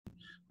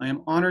I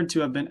am honored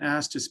to have been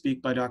asked to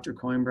speak by Dr.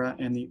 Coimbra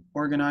and the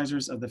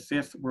organizers of the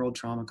 5th World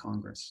Trauma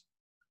Congress.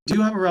 I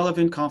do have a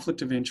relevant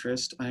conflict of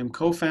interest. I am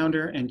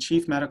co-founder and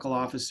chief medical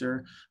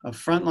officer of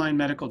Frontline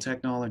Medical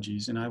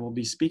Technologies, and I will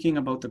be speaking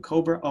about the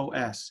Cobra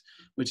OS,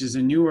 which is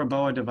a new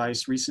REBOA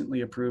device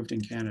recently approved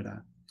in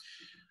Canada.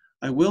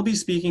 I will be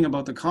speaking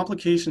about the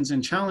complications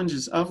and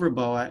challenges of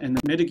REBOA and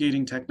the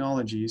mitigating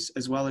technologies,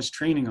 as well as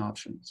training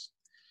options.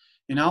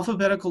 In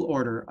alphabetical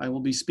order, I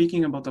will be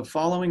speaking about the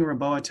following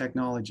REBOA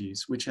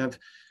technologies, which have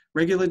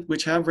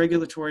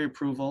regulatory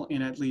approval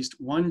in at least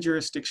one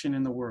jurisdiction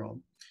in the world.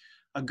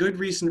 A good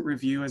recent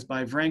review is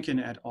by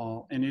Vranken et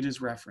al., and it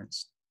is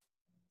referenced.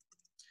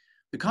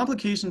 The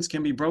complications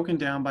can be broken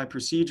down by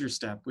procedure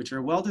step, which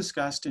are well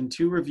discussed in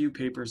 2 review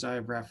papers I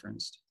have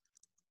referenced.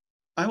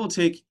 I will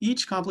take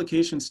each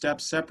complication step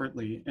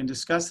separately and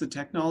discuss the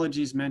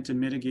technologies meant to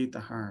mitigate the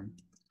harm.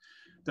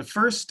 The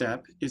first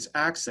step is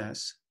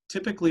access,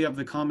 typically of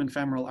the common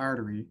femoral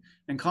artery,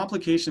 and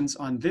complications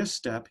on this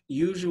step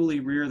usually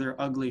rear their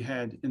ugly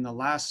head in the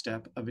last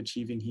step of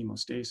achieving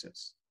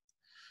hemostasis.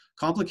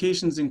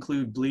 Complications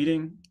include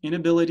bleeding,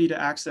 inability to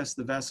access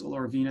the vessel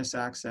or venous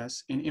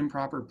access, and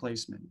improper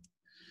placement.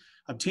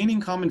 Obtaining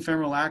common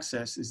femoral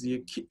access is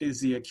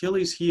the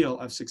Achilles heel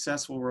of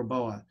successful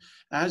REBOA,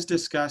 as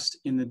discussed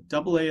in the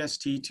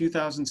AAST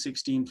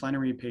 2016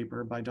 plenary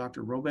paper by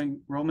Dr.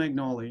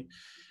 Romagnoli,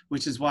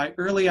 which is why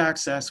early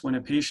access when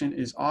a patient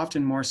is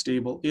often more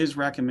stable is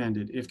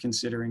recommended if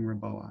considering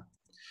REBOA.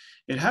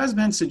 It has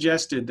been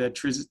suggested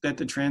that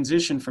the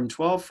transition from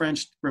 12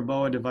 French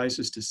REBOA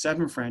devices to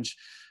 7 French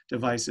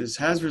devices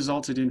has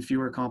resulted in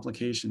fewer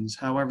complications.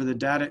 However, the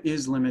data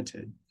is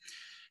limited.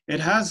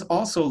 It has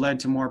also led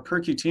to more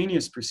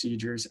percutaneous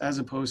procedures as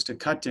opposed to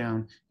cut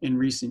down in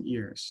recent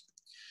years.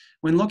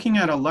 When looking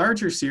at a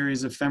larger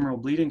series of femoral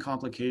bleeding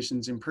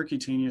complications in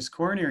percutaneous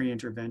coronary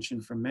intervention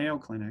from Mayo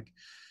Clinic,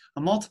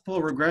 a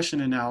multiple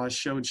regression analysis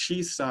showed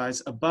sheath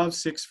size above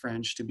 6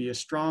 French to be a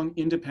strong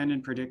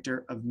independent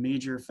predictor of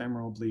major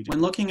femoral bleeding.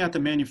 When looking at the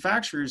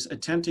manufacturers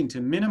attempting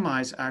to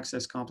minimize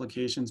access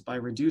complications by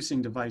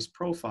reducing device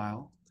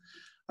profile,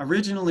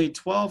 originally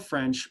 12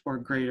 French or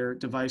greater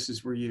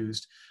devices were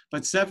used,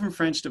 but 7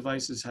 French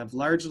devices have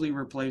largely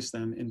replaced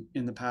them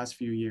in the past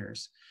few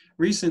years.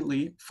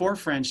 Recently, 4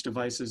 French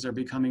devices are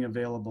becoming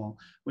available,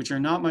 which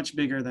are not much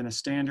bigger than a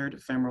standard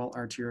femoral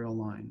arterial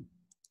line.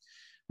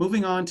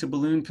 Moving on to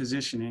balloon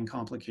positioning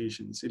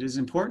complications, it is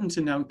important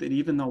to note that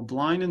even though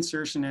blind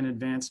insertion and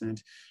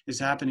advancement is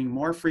happening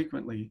more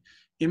frequently,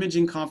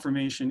 imaging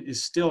confirmation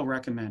is still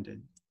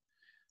recommended.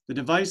 The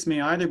device may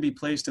either be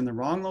placed in the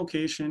wrong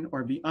location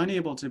or be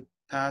unable to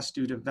pass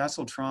due to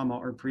vessel trauma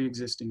or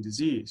pre-existing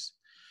disease.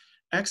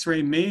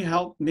 X-ray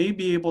may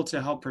be able to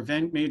help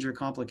prevent major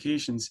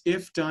complications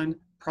if done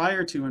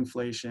prior to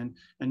inflation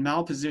and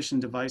malpositioned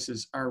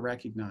devices are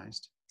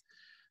recognized.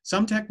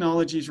 Some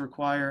technologies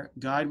require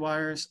guide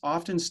wires,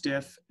 often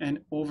stiff, and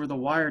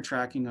over-the-wire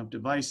tracking of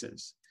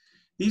devices.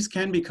 These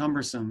can be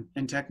cumbersome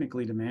and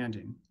technically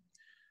demanding.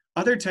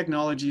 Other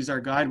technologies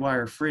are guide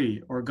wire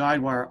free or guide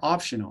wire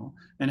optional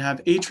and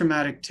have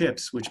atraumatic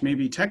tips, which may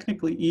be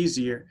technically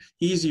easier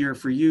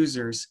for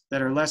users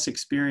that are less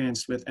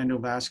experienced with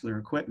endovascular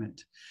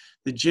equipment.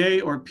 The J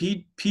or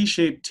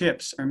P-shaped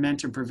tips are meant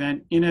to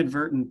prevent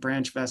inadvertent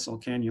branch vessel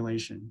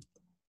cannulation.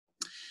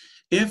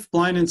 If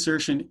blind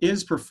insertion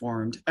is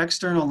performed,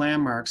 external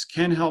landmarks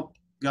can help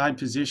guide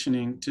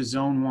positioning to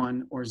zone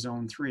 1 or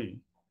zone 3.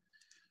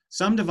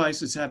 Some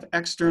devices have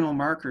external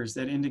markers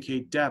that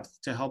indicate depth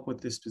to help with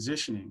this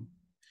positioning.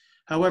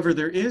 However,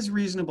 there is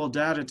reasonable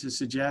data to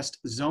suggest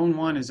zone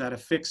 1 is at a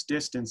fixed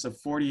distance of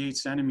 48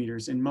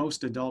 centimeters in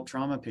most adult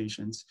trauma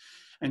patients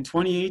and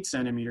 28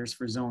 centimeters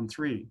for zone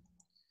 3.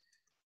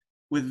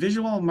 With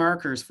visual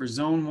markers for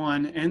zone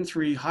 1 and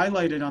 3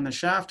 highlighted on the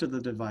shaft of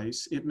the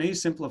device, it may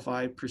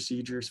simplify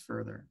procedures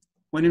further.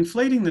 When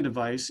inflating the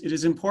device, it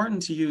is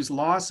important to use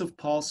loss of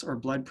pulse or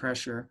blood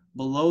pressure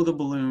below the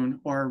balloon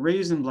or a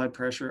raise in blood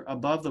pressure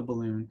above the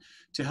balloon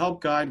to help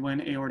guide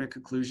when aortic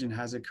occlusion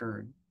has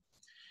occurred.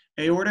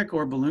 Aortic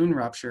or balloon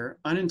rupture,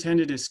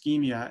 unintended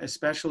ischemia,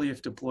 especially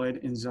if deployed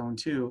in zone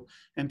 2,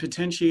 and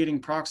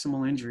potentiating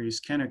proximal injuries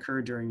can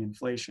occur during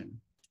inflation.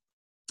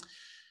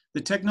 The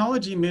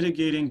technology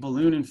mitigating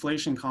balloon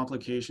inflation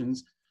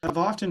complications have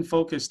often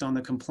focused on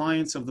the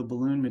compliance of the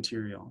balloon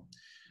material.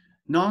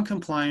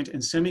 Non-compliant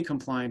and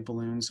semi-compliant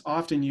balloons,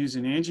 often used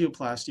in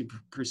angioplasty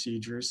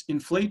procedures,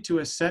 inflate to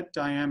a set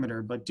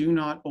diameter but do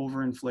not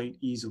overinflate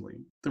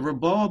easily. The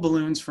REBOA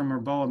balloons from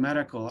REBOA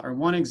Medical are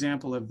one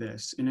example of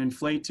this and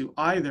inflate to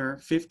either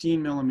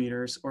 15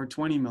 millimeters or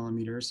 20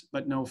 millimeters,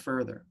 but no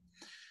further.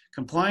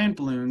 Compliant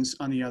balloons,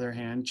 on the other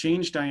hand,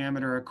 change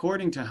diameter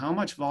according to how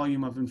much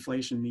volume of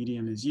inflation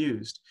medium is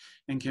used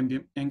and can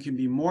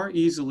be more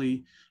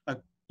easily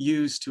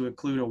used to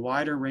occlude a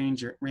wider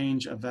range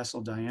of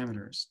vessel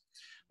diameters.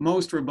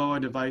 Most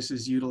REBOA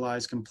devices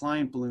utilize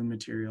compliant balloon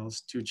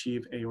materials to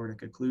achieve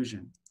aortic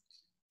occlusion.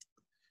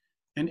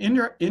 An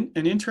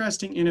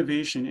interesting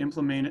innovation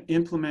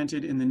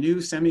implemented in the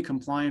new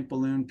semi-compliant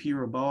balloon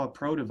P-REBOA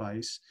Pro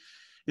device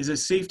is a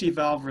safety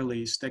valve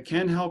release that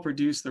can help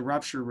reduce the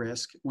rupture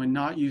risk when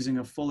not using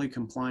a fully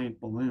compliant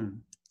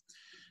balloon.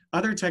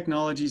 Other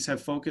technologies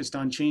have focused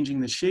on changing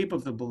the shape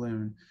of the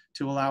balloon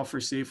to allow for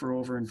safer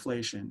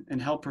overinflation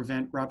and help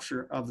prevent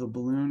rupture of the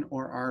balloon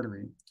or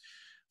artery.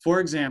 For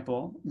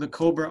example, the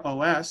Cobra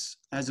OS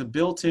has a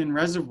built-in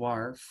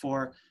reservoir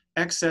for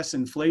excess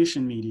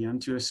inflation medium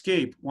to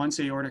escape once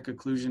aortic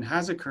occlusion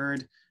has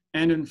occurred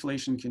and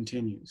inflation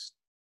continues.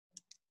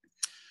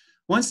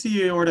 Once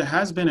the aorta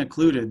has been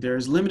occluded, there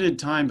is limited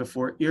time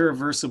before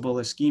irreversible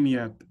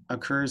ischemia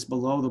occurs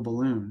below the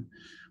balloon.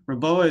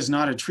 REBOA is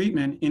not a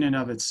treatment in and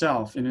of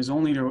itself and is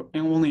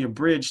only a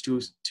bridge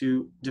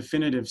to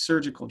definitive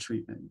surgical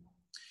treatment.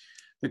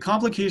 The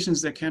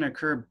complications that can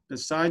occur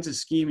besides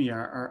ischemia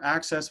are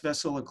access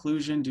vessel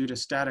occlusion due to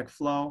static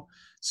flow,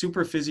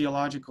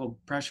 supraphysiological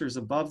pressures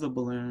above the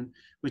balloon,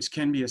 which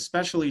can be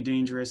especially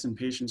dangerous in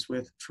patients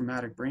with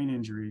traumatic brain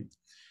injury,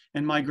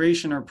 and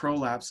migration or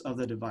prolapse of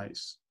the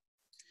device.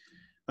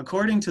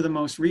 According to the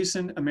most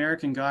recent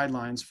American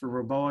guidelines for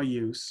REBOA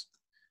use,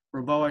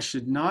 REBOA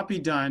should not be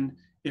done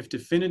if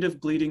definitive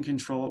bleeding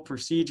control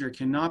procedure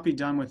cannot be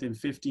done within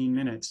 15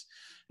 minutes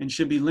and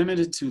should be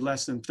limited to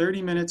less than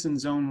 30 minutes in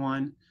zone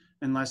 1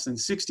 and less than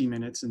 60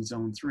 minutes in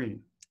zone 3.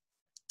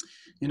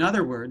 In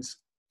other words,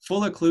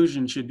 full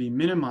occlusion should be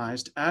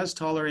minimized as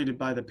tolerated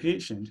by the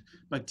patient,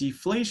 but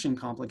deflation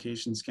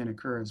complications can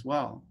occur as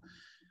well.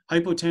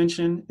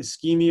 Hypotension,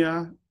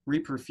 ischemia,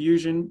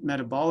 reperfusion,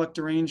 metabolic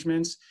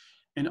derangements,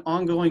 and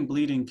ongoing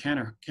bleeding can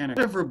occur. Instead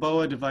of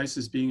REBOA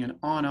devices being an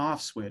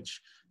on-off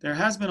switch, there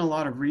has been a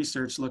lot of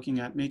research looking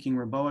at making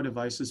REBOA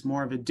devices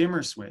more of a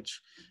dimmer switch,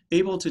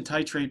 able to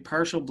titrate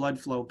partial blood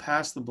flow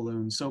past the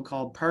balloon,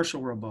 so-called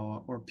partial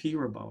REBOA or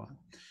P-REBOA.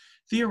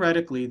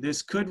 Theoretically,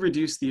 this could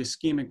reduce the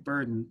ischemic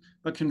burden,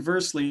 but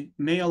conversely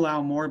may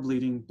allow more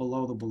bleeding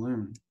below the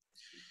balloon.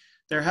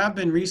 There have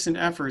been recent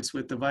efforts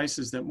with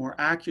devices that more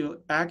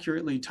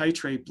accurately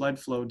titrate blood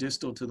flow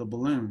distal to the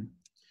balloon.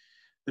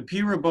 The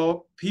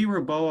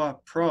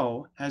P-REBOA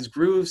Pro has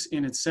grooves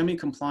in its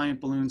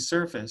semi-compliant balloon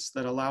surface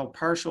that allow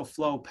partial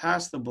flow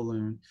past the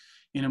balloon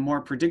in a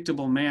more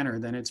predictable manner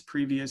than its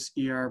previous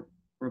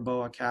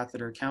REBOA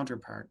catheter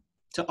counterpart.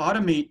 To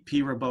automate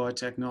P-REBOA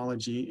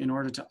technology in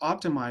order to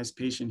optimize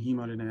patient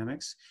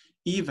hemodynamics,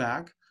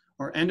 EVAC,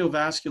 or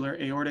endovascular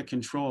aortic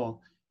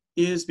control,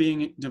 is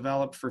being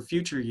developed for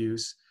future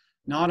use,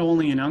 not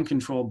only in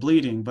uncontrolled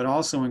bleeding, but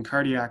also in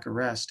cardiac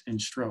arrest and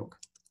stroke.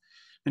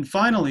 And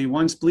finally,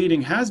 once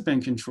bleeding has been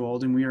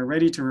controlled and we are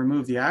ready to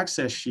remove the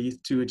access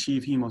sheath to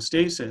achieve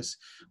hemostasis,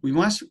 we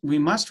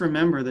must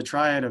remember the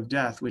triad of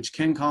death, which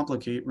can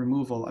complicate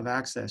removal of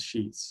access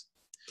sheaths.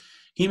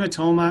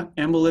 Hematoma,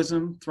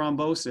 embolism,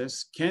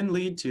 thrombosis can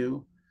lead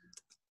to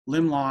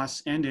limb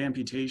loss and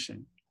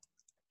amputation.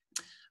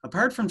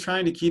 Apart from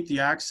trying to keep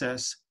the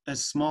access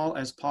as small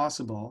as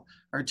possible,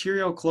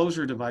 arterial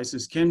closure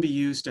devices can be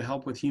used to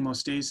help with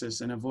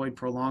hemostasis and avoid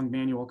prolonged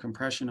manual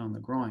compression on the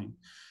groin.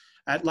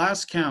 At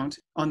last count,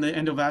 on the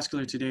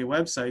Endovascular Today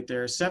website,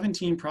 there are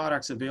 17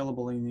 products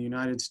available in the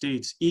United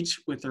States,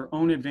 each with their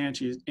own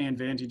advantages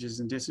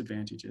and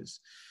disadvantages.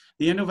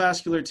 The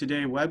Endovascular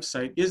Today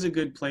website is a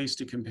good place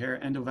to compare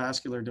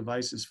endovascular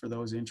devices for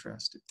those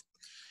interested.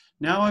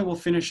 Now I will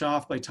finish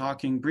off by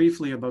talking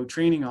briefly about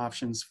training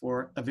options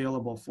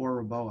available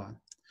for REBOA.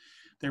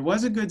 There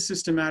was a good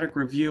systematic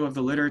review of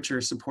the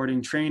literature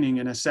supporting training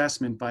and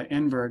assessment by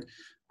Enberg,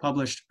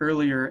 published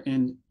earlier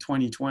in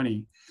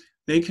 2020.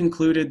 They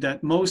concluded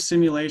that most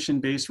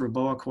simulation-based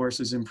REBOA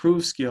courses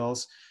improve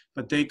skills,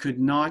 but they could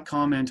not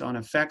comment on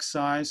effect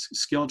size,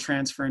 skill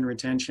transfer and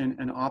retention,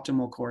 and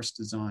optimal course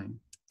design.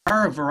 There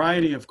are a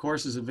variety of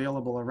courses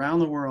available around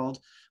the world,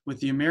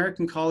 with the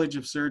American College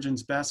of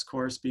Surgeons BEST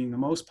course being the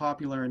most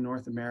popular in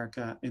North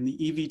America and the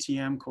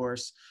EVTM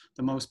course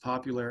the most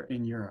popular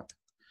in Europe.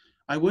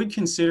 I would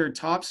consider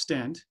Top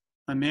Stent,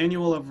 a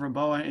manual of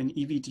REBOA and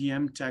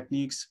EVTM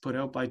techniques put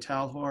out by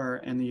Tal Horer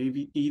and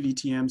the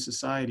EVTM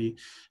Society,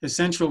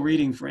 essential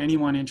reading for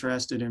anyone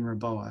interested in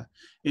REBOA.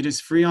 It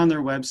is free on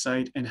their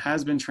website and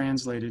has been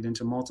translated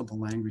into multiple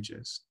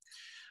languages.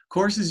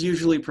 Courses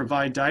usually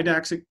provide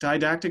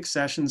didactic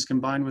sessions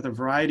combined with a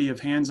variety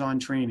of hands-on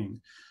training.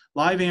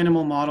 Live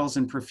animal models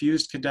and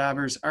perfused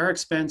cadavers are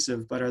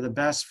expensive, but are the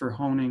best for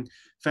honing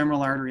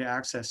femoral artery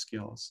access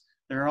skills.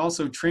 There are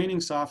also training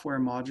software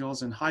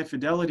modules and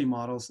high-fidelity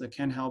models that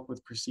can help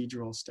with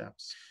procedural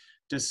steps.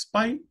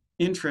 Despite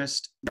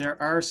interest, there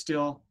are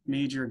still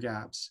major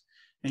gaps.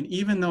 And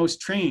even those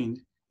trained,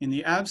 in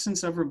the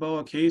absence of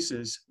REBOA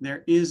cases,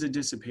 there is a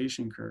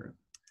dissipation curve.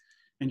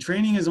 And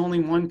training is only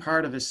one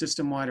part of a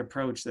system-wide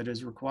approach that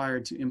is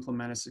required to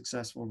implement a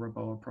successful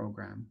REBOA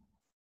program.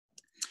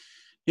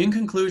 In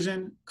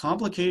conclusion,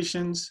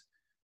 complications,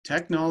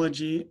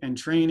 technology, and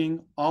training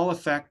all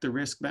affect the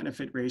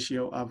risk-benefit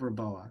ratio of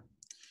REBOA.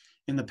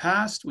 In the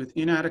past, with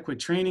inadequate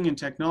training and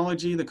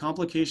technology, the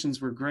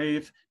complications were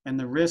grave and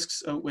the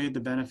risks outweighed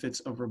the benefits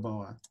of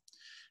REBOA.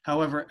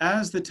 However,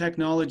 as the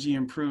technology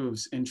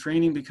improves and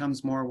training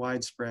becomes more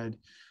widespread,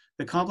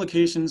 the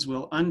complications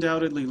will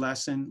undoubtedly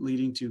lessen,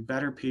 leading to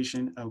better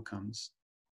patient outcomes.